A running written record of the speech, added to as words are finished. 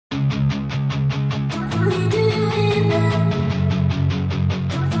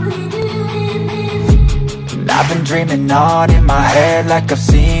I've been dreaming on in my head like I've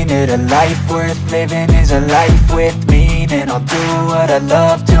seen it. A life worth living is a life with meaning. I'll do what I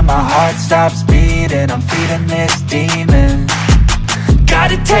love till my heart stops beating. I'm feeding this demon.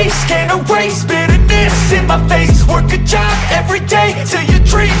 Got a taste, can't erase bitterness in my face. Work a job every day till your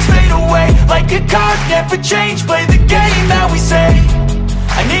dreams fade away. Like a card, never change, play the game that we say.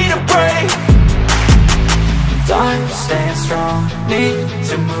 I need a break. I'm staying strong, need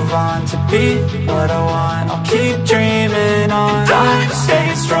to move on to be what I want. I'll keep dreaming on. I'm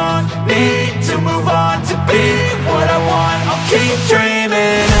staying strong, need to move on to be what I want. I'll keep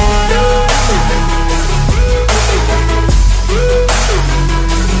dreaming on.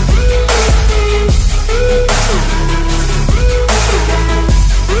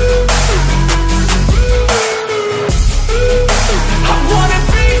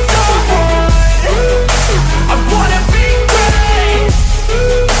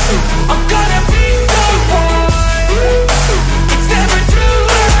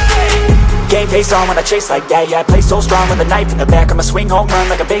 Face on when I chase like that. Yeah, I play so strong with a knife in the back. I'ma swing home run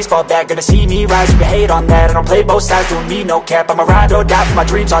like a baseball bat. Gonna see me rise, you can hate on that. I don't play both sides, doing me no cap. I'ma ride or die for my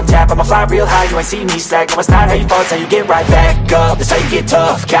dreams on tap. I'ma fly real high, you ain't see me slack. No, it's not how you fall, it's how you get right back up. That's how you get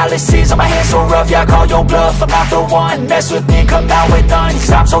tough. Calluses on my hands so rough, yeah, I call your bluff. I'm not the one, mess with me, come out with none. Cause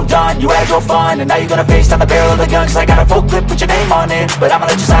I'm so done, you had your fun. And now you're gonna face down the barrel of the gun. Cause I got a full clip with your name on it. But I'ma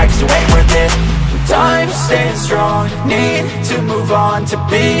let you slide cause you ain't worth it. I'm staying strong, need to move on to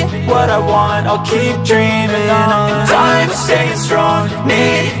be what I want. I'll keep dreaming on. I'm staying strong,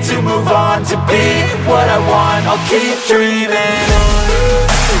 need to move on to be what I want. I'll keep dreaming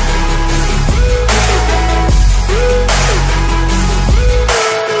on.